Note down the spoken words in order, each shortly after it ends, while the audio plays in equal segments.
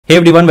Hey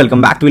everyone,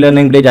 welcome back to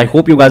Learning Bridge. I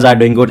hope you guys are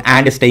doing good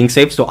and staying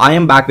safe. So I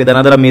am back with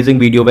another amazing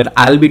video where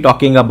I'll be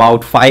talking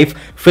about 5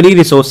 free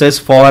resources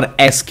for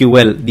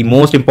SQL, the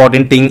most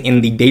important thing in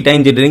the data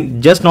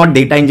engineering, just not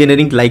data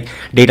engineering like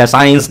data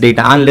science,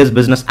 data analyst,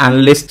 business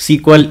analyst.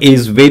 SQL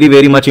is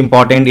very much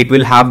important. It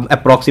will have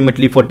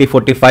approximately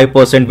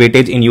 40-45%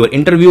 weightage in your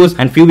interviews.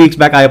 And few weeks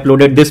back I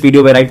uploaded this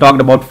video where I talked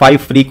about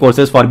 5 free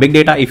courses for big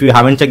data. If you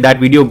haven't checked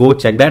that video, go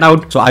check that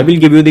out. So I will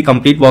give you the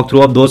complete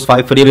walkthrough of those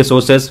 5 free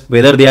resources,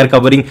 whether they are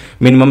covering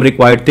minimum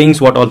required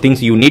things, what all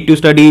things you need to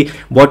study,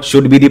 what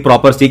should be the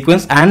proper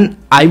sequence, and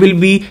I will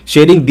be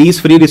sharing these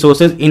free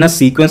resources in a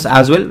sequence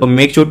as well. So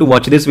make sure to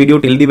watch this video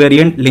till the very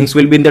end. Links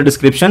will be in the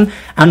description,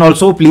 and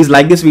also please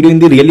like this video in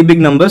the really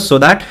big numbers so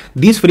that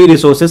these free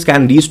resources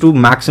can reach to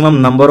maximum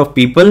number of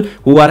people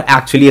who are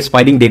actually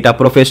aspiring data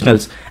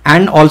professionals.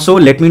 And also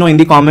let me know in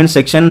the comment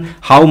section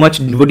how much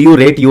would you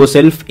rate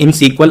yourself in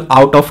SQL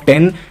out of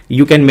 10.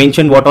 You can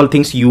mention what all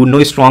things you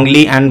know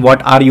strongly and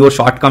what are your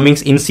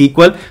shortcomings in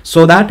SQL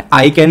so that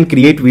I can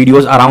create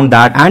videos around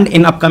that. And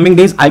in upcoming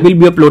days I will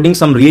be uploading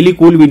some really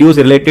cool videos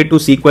related to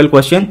SQL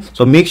questions.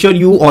 So make sure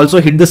you also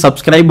hit the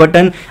subscribe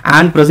button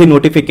and press the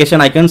notification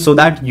icon so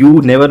that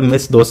you never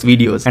miss those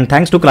videos. And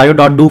thanks to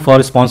Crio.do for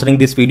sponsoring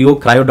this video.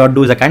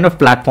 Crio.do is a kind of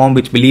platform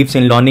which believes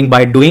in learning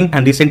by doing,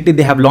 and recently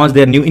they have launched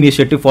their new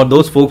initiative for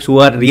those folks who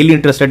are really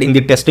interested in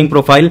the testing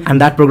profile, and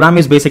that program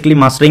is basically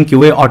mastering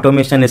QA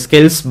automation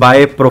skills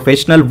by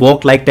professional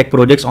work like tech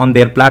projects on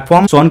their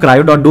platform. So on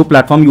Crio.do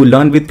platform you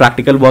learn with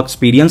practical work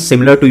experience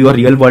similar to your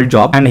real world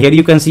job, and here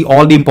you can see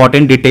all the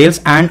important details.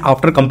 And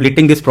after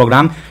completing this program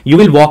you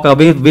will walk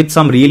away with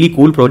some really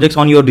cool projects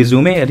on your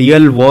resume,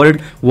 real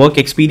world work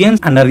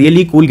experience, and a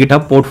really cool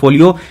GitHub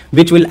portfolio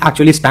which will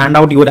actually stand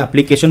out your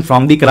application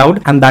from the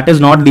crowd. And that is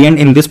not the end.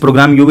 In this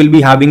program you will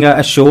be having a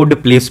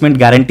assured placement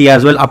guarantee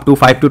as well, up to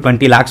 5 to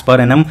 20 lakhs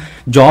per annum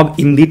job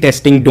in the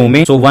testing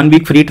domain. So 1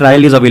 week free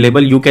trial is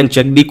available. You can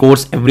check the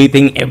course,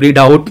 everything, every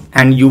doubt,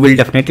 and you will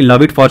definitely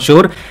love it for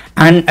sure.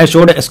 And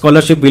assured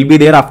scholarship will be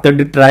there after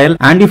the trial,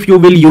 and if you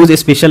will use a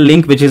special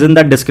link which is in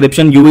the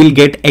description, you will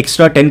get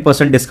extra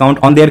 10% discount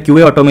on their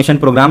QA automation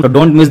program. So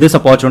don't miss this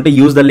opportunity.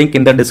 Use the link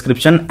in the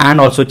description and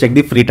also check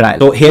the free trial.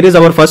 So here is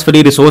our first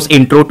free resource,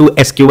 Intro to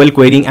SQL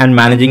Querying and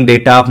Managing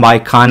Data by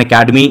Khan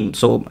Academy.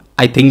 So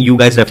I think you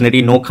guys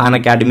definitely know Khan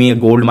Academy, a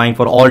gold mine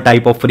for all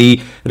type of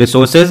free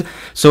resources.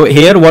 So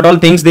here what all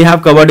things they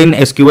have covered in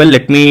SQL,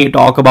 let me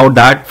talk about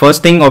that.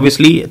 First thing,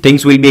 obviously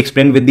things will be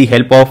explained with the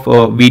help of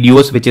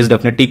videos, which is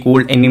definitely cool,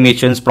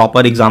 animations,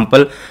 proper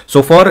example.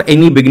 So for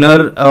any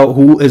beginner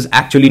who is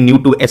actually new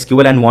to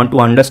SQL and want to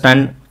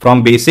understand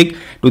from basic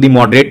to the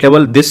moderate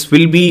level, this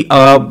will be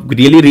a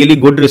really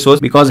good resource,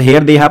 because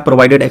here they have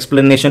provided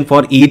explanation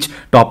for each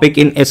topic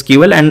in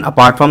SQL, and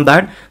apart from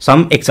that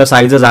some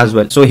exercises as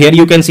well. So here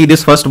you can see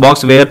this first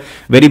box where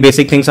very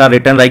basic things are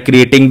written, like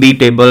creating the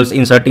tables,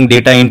 inserting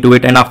data into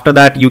it, and after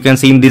that you can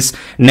see in this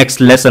next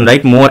lesson,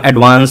 right, more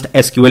advanced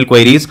SQL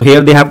queries.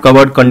 Here they have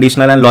covered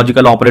conditional and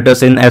logical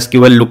operators in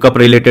SQL, lookup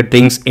related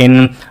things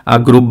in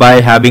group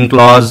by, having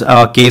clause,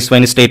 case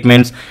when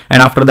statements,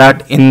 and after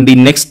that in the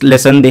next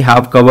lesson they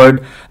have covered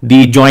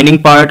the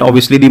joining part,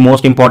 obviously the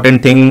most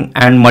important thing,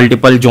 and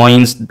multiple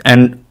joins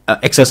and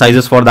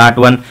exercises for that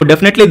one. So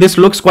definitely this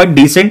looks quite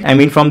decent. I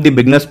mean, from the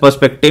beginner's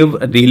perspective,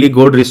 a really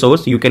good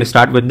resource. You can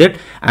start with it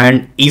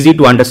and easy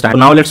to understand. So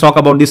now let's talk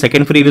about the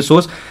second free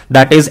resource,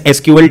 that is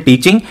SQL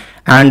Teaching,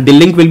 and the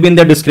link will be in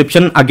the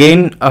description.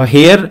 Again,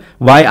 here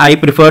why I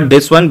prefer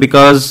this one,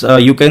 because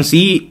you can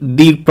see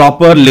the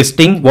proper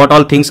listing, what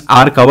all things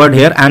are covered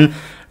here, and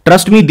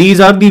trust me, these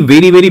are the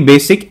very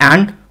basic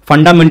and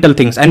fundamental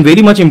things and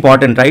very much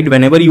important, right?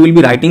 Whenever you will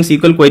be writing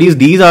SQL queries,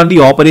 these are the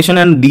operation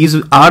and these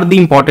are the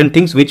important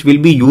things which will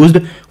be used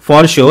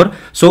for sure.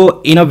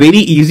 So in a very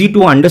easy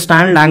to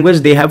understand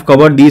language they have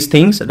covered these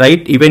things,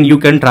 right? Even you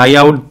can try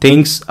out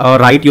things,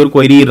 write your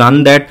query,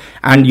 run that,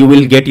 and you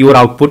will get your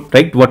output,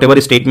 right? Whatever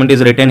statement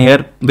is written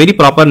here, very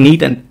proper,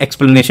 neat and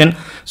explanation.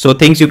 So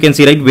things you can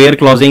see, right, where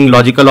clausing,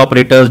 logical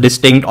operators,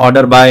 distinct,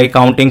 order by,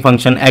 counting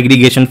function,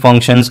 aggregation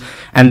functions,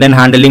 and then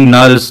handling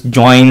nulls,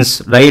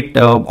 joins, right,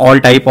 all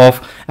type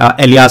of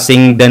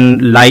aliasing,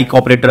 then like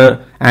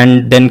operator,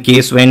 and then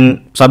case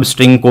when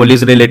substring call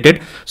is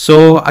related.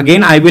 So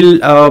again I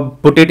will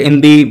put it in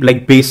the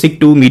like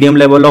basic to medium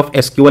level of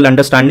SQL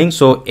understanding.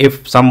 So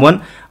if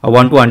someone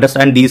want to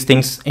understand these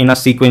things in a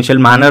sequential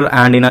manner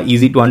and in a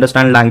easy to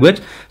understand language,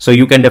 so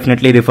you can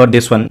definitely refer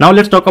this one. Now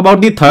let's talk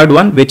about the third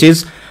one, which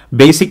is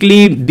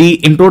basically the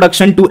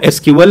introduction to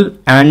SQL,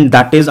 and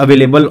that is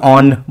available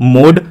on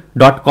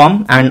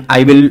mode.com, and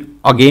I will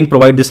again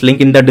provide this link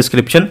in the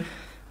description.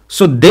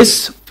 So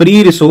this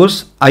free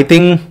resource, I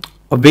think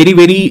a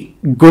very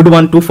good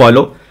one to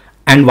follow.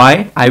 And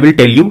why, I will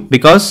tell you.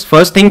 Because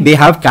first thing, they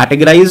have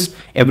categorized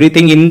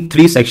everything in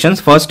 3 sections.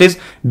 First is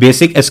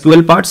basic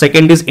SQL part,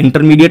 second is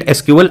intermediate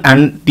SQL,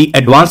 and the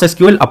advanced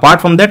SQL.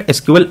 Apart from that,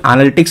 SQL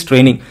analytics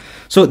training.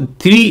 So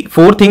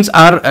 4 things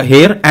are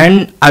here,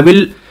 and I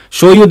will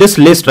show you this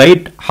list,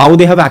 right? How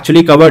they have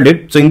actually covered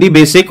it. So in the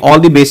basic, all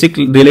the basic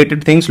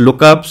related things,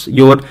 lookups,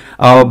 your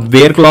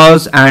where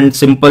clause and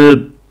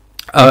simple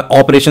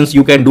operations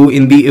you can do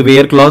in the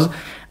where clause.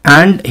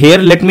 And here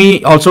let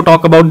me also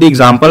talk about the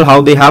example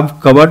how they have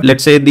covered,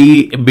 let's say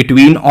the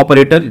between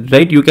operator,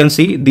 right? You can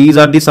see these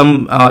are the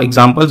some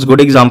examples, good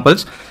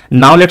examples.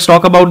 Now let's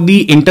talk about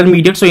the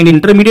intermediate. So in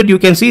intermediate, you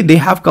can see they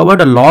have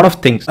covered a lot of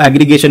things: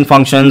 aggregation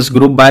functions,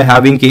 group by,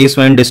 having, case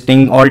when,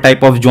 distinct, all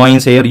type of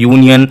joins here,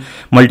 union,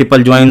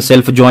 multiple join,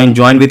 self join,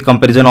 join with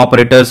comparison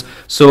operators.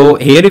 So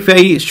here if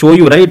I show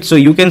you, right, so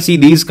you can see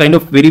these kind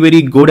of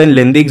very good and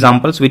lengthy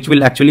examples which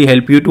will actually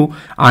help you to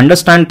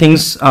understand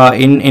things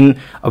in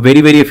a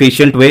very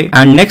efficient way.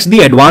 And next, the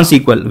advanced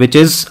SQL, which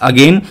is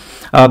again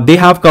they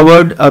have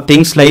covered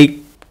things like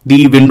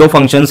the window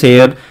functions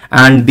here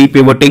and the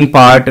pivoting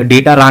part,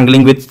 data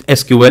wrangling with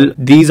SQL.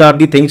 These are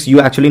the things you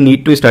actually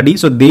need to study.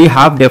 So they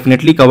have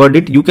definitely covered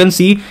it. You can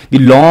see the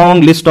long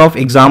list of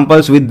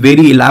examples with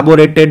very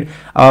elaborated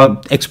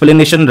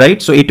explanation,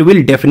 right? So it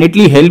will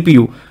definitely help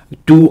you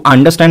to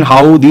understand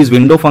how these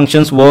window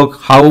functions work,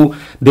 how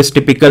this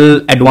typical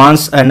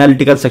advanced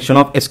analytical section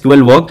of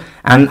SQL work.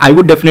 And I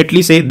would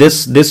definitely say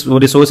this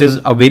resource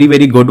is a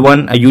very good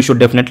one. You should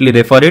definitely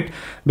refer it,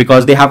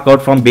 because they have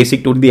got from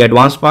basic to the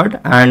advanced part,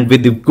 and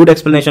with the good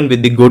explanation,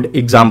 with the good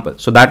example.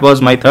 So that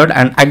was my third,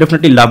 and I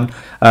definitely loved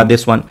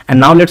this one. And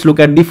now let's look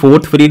at the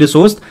fourth free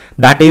resource,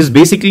 that is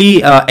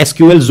basically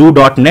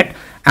SQLZoo.net.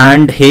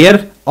 And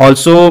here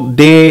also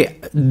they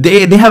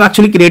have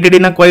actually created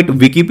in a quite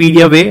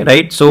Wikipedia way,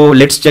 right? So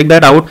let's check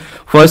that out.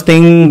 First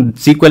thing,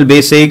 SQL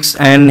basics,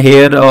 and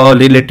here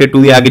related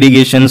to the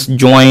aggregations,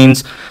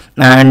 joins,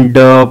 and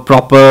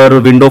proper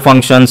window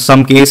functions,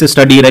 some case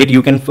study, right?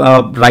 You can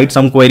write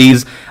some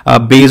queries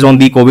based on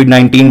the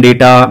COVID-19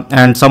 data,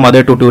 and some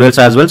other tutorials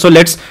as well. So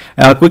let's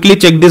quickly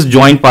check this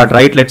join part,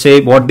 right? Let's say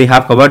what they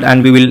have covered,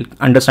 and we will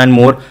understand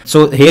more.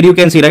 So here you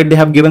can see, right, they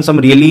have given some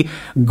really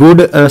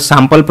good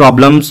sample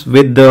problems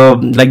with the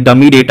like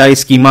dummy data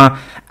schema.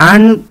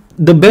 And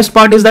the best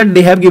part is that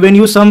they have given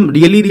you some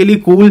really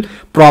cool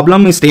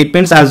problem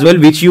statements as well,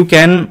 which you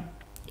can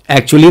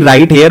actually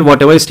write here.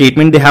 Whatever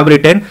statement they have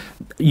written,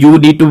 you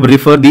need to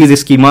refer these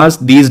schemas,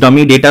 these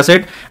dummy data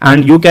set,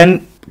 and you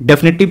can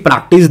definitely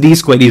practice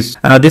these queries.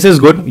 This is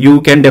good.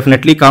 You can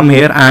definitely come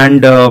here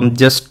and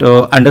just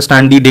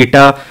understand the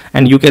data,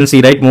 and you can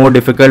see, right, more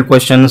difficult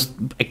questions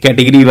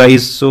category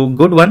wise. So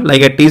good one,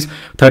 like at least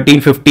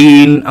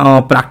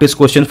 13-15 practice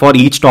questions for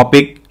each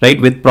topic,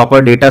 right, with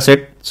proper data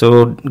set.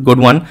 So good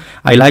one,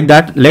 I like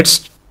that.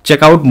 Let's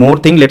check out more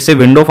thing. Let's say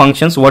window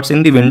functions. What's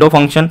in the window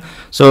function?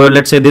 So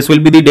let's say this will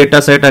be the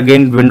data set.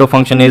 Again, window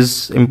function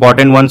is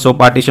important one, so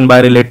partition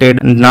by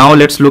related. Now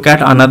let's look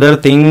at another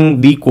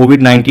thing, the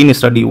COVID-19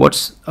 study.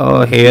 What's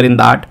here in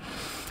that?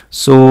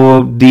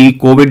 So the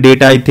COVID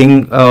data, I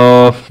think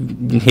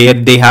here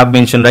they have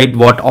mentioned, right,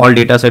 what all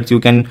data sets you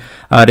can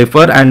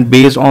refer, and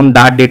based on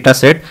that data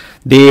set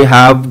they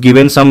have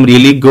given some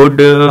really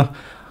good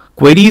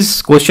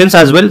queries, questions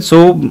as well.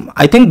 So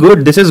I think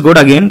good, this is good.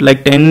 Again,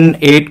 like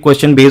 10-8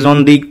 question based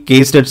on the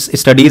case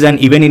studies, and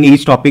even in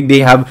each topic they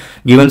have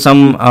given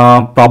some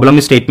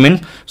problem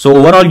statement. So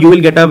overall you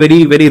will get a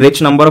very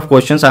rich number of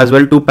questions as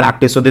well to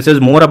practice. So this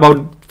is more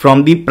about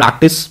from the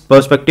practice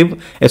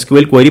perspective,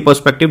 SQL query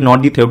perspective,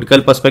 not the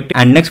theoretical perspective.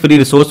 And next free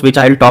resource which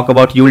I will talk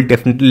about, you will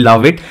definitely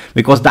love it,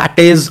 because that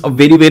is a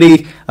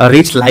very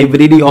rich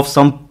library of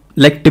some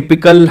like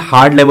typical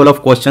hard level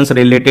of questions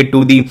related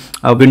to the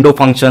window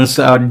functions,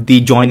 the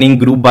joining,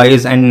 group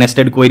buys, and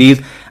nested queries.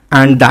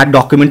 And that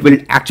document will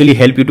actually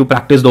help you to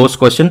practice those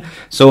questions.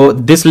 So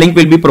this link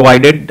will be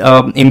provided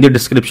in the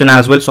description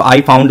as well. So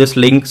I found this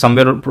link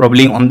somewhere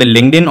probably on the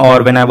LinkedIn,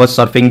 or when I was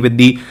surfing with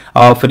the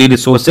free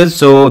resources.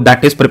 So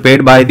that is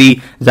prepared by the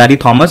Zari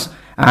Thomas,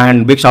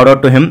 and big shout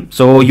out to him.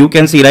 So you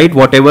can see, right,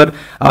 whatever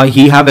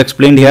he have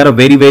explained here, a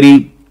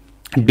very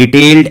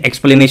detailed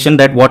explanation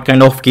that what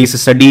kind of case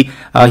study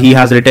he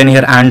has written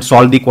here and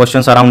solved the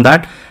questions around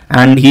that.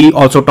 And he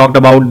also talked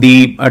about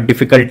the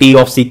difficulty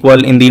of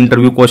SQL in the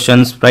interview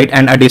questions, right,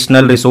 and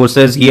additional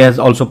resources he has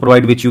also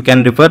provided which you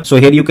can refer. So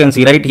here you can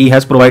see, right, he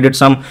has provided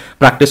some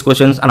practice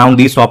questions around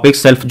these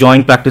topics, self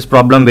join practice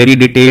problem, very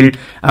detailed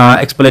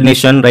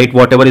explanation, right,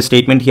 whatever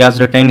statement he has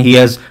written he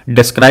has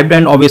described.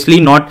 And obviously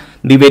not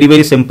the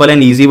very simple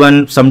and easy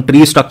one, some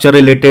tree structure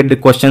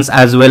related questions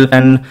as well,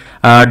 and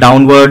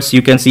downwards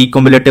you can see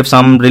cumulative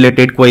sum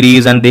related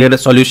queries and their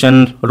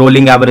solution,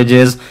 rolling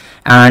averages,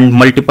 and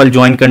multiple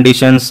join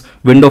conditions,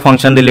 window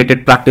function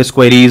related practice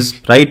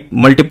queries, right,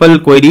 multiple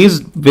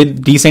queries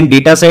with decent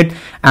data set.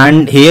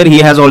 And here he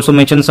has also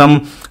mentioned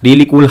some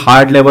really cool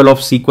hard level of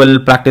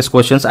SQL practice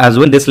questions as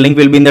well. This link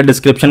will be in the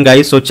description,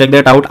 guys, so check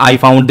that out. I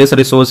found this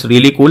resource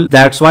really cool.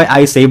 That's why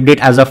I saved it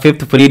as a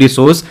 5th free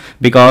resource,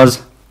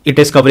 because it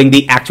is covering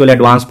the actual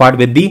advanced part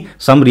with the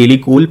some really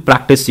cool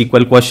practice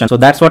SQL questions. So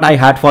that's what I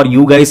had for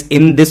you guys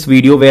in this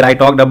video, where I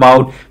talked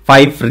about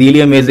 5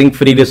 really amazing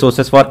free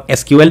resources for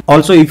SQL.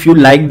 Also, if you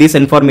like this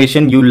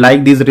information, you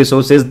like these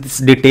resources, this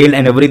detail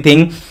and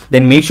everything,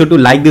 then make sure to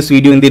like this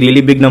video in the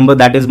really big number.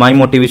 That is my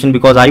motivation,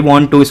 because I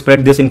want to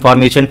spread this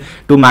information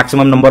to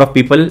maximum number of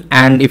people.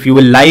 And if you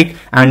will like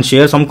and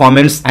share some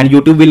comments, and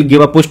YouTube will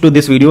give a push to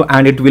this video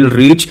and it will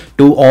reach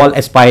to all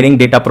aspiring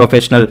data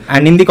professional.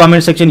 And in the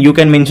comment section you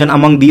can mention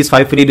among these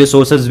 5 free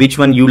resources which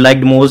one you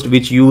liked most,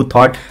 which you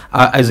thought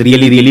is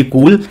really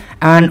cool.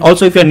 And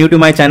also, if you are new to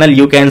my channel,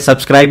 you can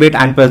subscribe it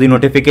and press the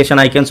notification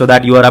icon so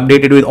that you are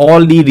updated with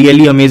all the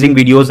really amazing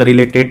videos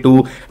related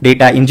to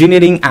data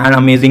engineering and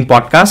amazing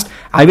podcast.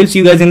 I will see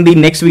you guys in the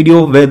next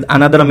video with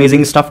another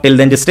amazing stuff. Till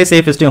then, just stay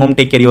safe, stay home,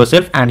 take care of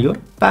yourself and your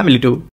family too.